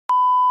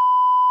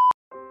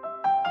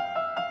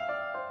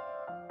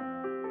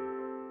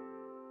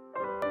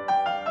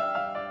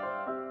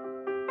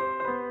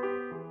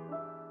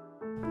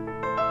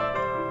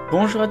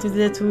Bonjour à toutes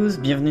et à tous,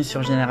 bienvenue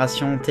sur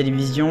Génération,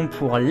 Télévision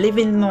pour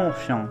l'événement.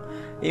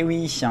 Et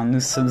oui, nous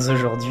sommes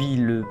aujourd'hui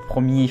le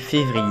 1er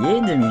février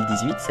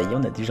 2018, ça y est,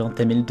 on a déjà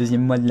entamé le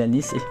deuxième mois de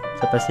l'année, ça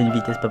passe à une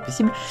vitesse pas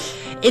possible.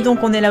 Et donc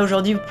on est là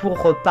aujourd'hui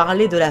pour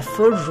parler de la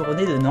Folle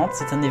Journée de Nantes,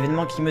 c'est un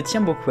événement qui me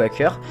tient beaucoup à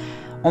cœur.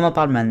 On en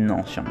parle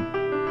maintenant.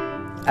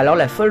 Alors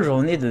la Folle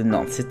Journée de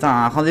Nantes, c'est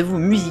un rendez-vous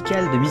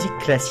musical de musique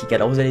classique.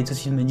 Alors vous allez tout de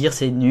suite me dire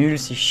c'est nul,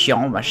 c'est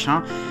chiant,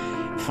 machin.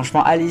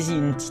 Franchement, allez-y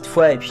une petite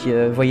fois et puis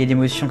voyez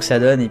l'émotion que ça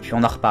donne et puis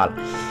on en reparle.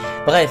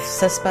 Bref,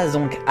 ça se passe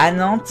donc à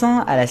Nantes,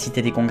 à la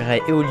Cité des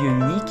Congrès et au lieu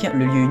unique.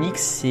 Le lieu unique,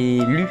 c'est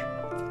l'U.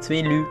 Vous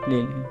savez, l'U,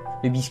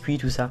 le biscuit,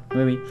 tout ça.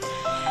 Oui.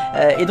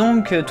 Et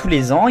donc, tous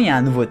les ans, il y a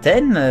un nouveau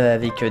thème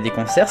avec des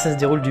concerts. Ça se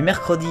déroule du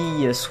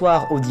mercredi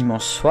soir au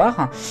dimanche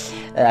soir,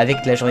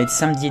 avec la journée de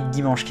samedi et de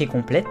dimanche qui est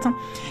complète.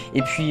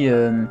 Et puis...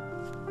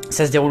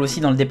 ça se déroule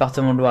aussi dans le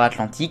département de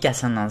Loire-Atlantique, à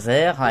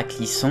Saint-Nazaire, à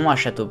Clisson, à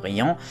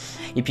Châteaubriand,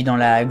 et puis dans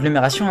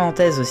l'agglomération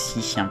nantaise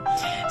aussi.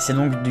 C'est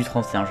donc du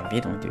 31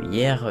 janvier, donc de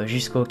hier,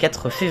 jusqu'au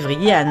 4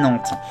 février à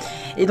Nantes.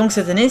 Et donc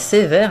cette année,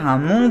 c'est vers un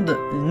monde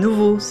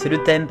nouveau, c'est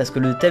le thème, parce que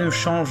le thème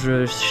change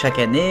chaque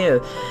année.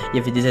 Il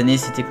y avait des années,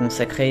 c'était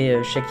consacré,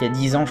 je sais qu'il y a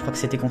 10 ans, je crois que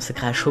c'était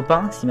consacré à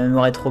Chopin, si ma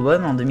mémoire est trop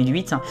bonne, en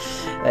 2008.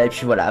 Et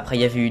puis voilà, après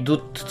il y avait eu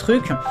d'autres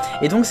trucs.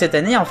 Et donc cette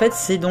année, en fait,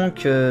 c'est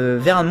donc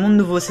vers un monde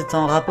nouveau, c'est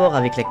en rapport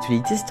avec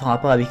l'actualité, c'est en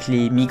rapport avec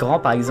les migrants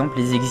par exemple,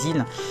 les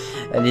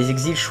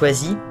exils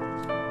choisis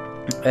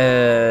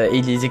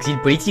et les exils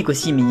politiques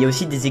aussi, mais il y a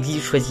aussi des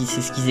exils choisis,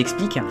 c'est ce qu'ils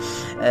expliquent.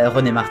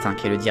 René Martin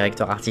qui est le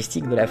directeur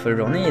artistique de la Folle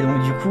Journée, et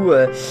donc du coup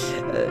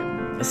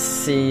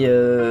c'est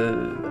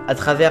à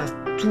travers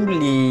tous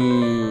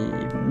les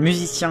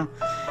musiciens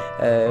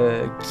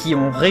qui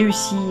ont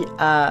réussi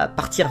à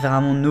partir vers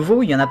un monde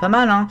nouveau. Il y en a pas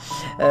mal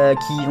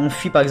qui ont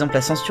fui par exemple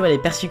la censure et les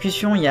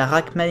persécutions. Il y a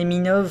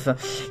Rachmaninov,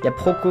 il y a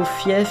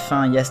Prokofiev,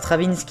 il y a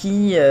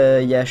Stravinsky,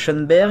 il y a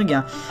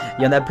Schoenberg,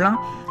 il y en a plein,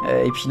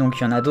 et puis donc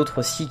il y en a d'autres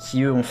aussi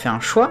qui eux ont fait un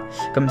choix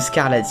comme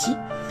Scarlatti.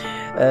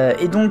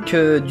 Et donc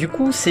du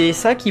coup c'est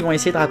ça qu'ils vont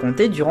essayer de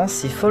raconter durant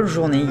ces folles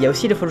journées. Il y a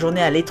aussi les folles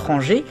journées à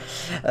l'étranger,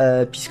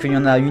 puisqu'il y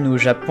en a une au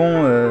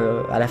Japon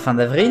à la fin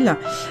d'avril,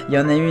 il y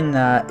en a une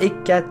à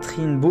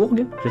Ekaterinbourg,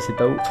 je sais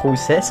pas trop où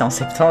c'est en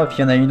septembre, et puis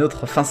il y en a une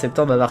autre fin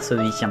septembre à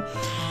Varsovie.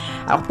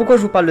 Alors pourquoi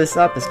je vous parle de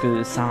ça? Parce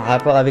que c'est un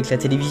rapport avec la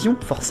télévision,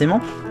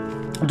 forcément.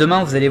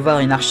 Demain, vous allez voir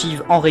une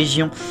archive en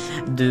région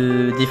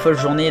des folles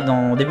journées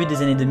dans début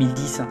des années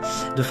 2010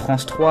 de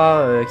France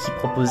 3 qui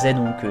propose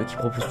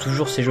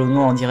toujours ces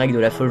journaux en direct de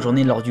la folle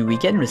journée lors du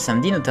week-end, le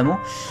samedi notamment.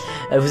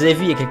 Vous avez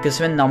vu il y a quelques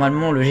semaines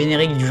normalement le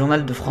générique du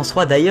journal de France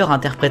 3, d'ailleurs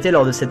interprété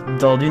lors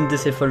d'une de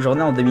ces folles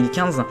journées en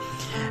 2015,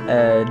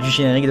 du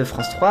générique de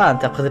France 3,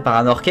 interprété par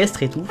un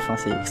orchestre et tout. Enfin,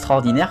 c'est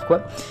extraordinaire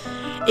quoi.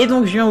 Et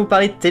donc je viens vous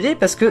parler de télé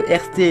parce que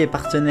RT est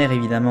partenaire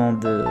évidemment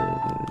de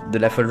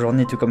la Folle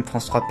Journée, tout comme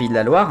France 3 Pays de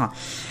la Loire.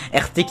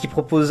 RT qui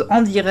propose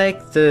en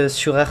direct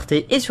sur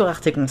RT et sur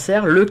RT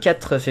Concert le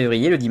 4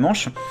 février, le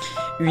dimanche,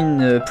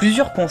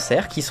 plusieurs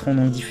concerts qui seront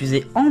donc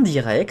diffusés en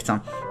direct.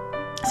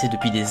 C'est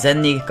depuis des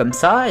années comme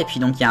ça, et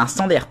puis donc il y a un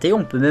stand RT,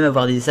 on peut même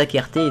avoir des sacs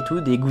RT et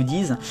tout, des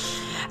goodies.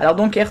 Alors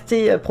donc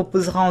RT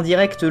proposera en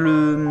direct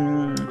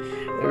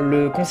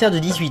le concert de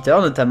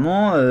 18h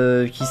notamment,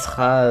 qui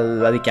sera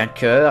avec un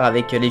chœur,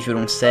 avec les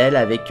violoncelles,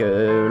 avec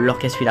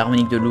l'orchestre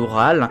philharmonique de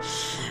l'Oural,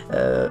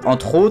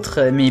 entre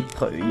autres, mais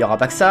il n'y aura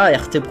pas que ça.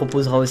 RT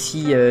proposera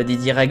aussi des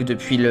directs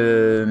depuis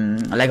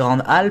la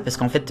grande halle, parce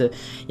qu'en fait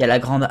il y a la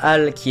grande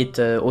halle qui est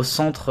au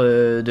centre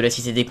de la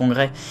Cité des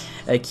Congrès,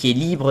 qui est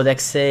libre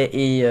d'accès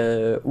et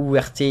où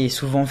RT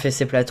souvent fait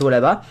ses plateaux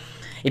là-bas.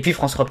 Et puis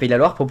France 3 Pays de la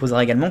Loire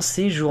proposera également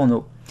ses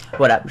journaux.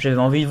 Voilà, j'avais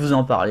envie de vous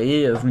en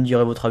parler, vous me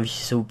direz votre avis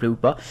si ça vous plaît ou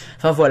pas.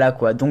 Enfin voilà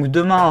quoi, donc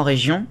demain en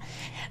région,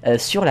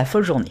 sur la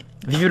Folle Journée.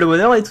 Vive le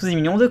bonheur et tous des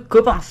millions de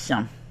copains.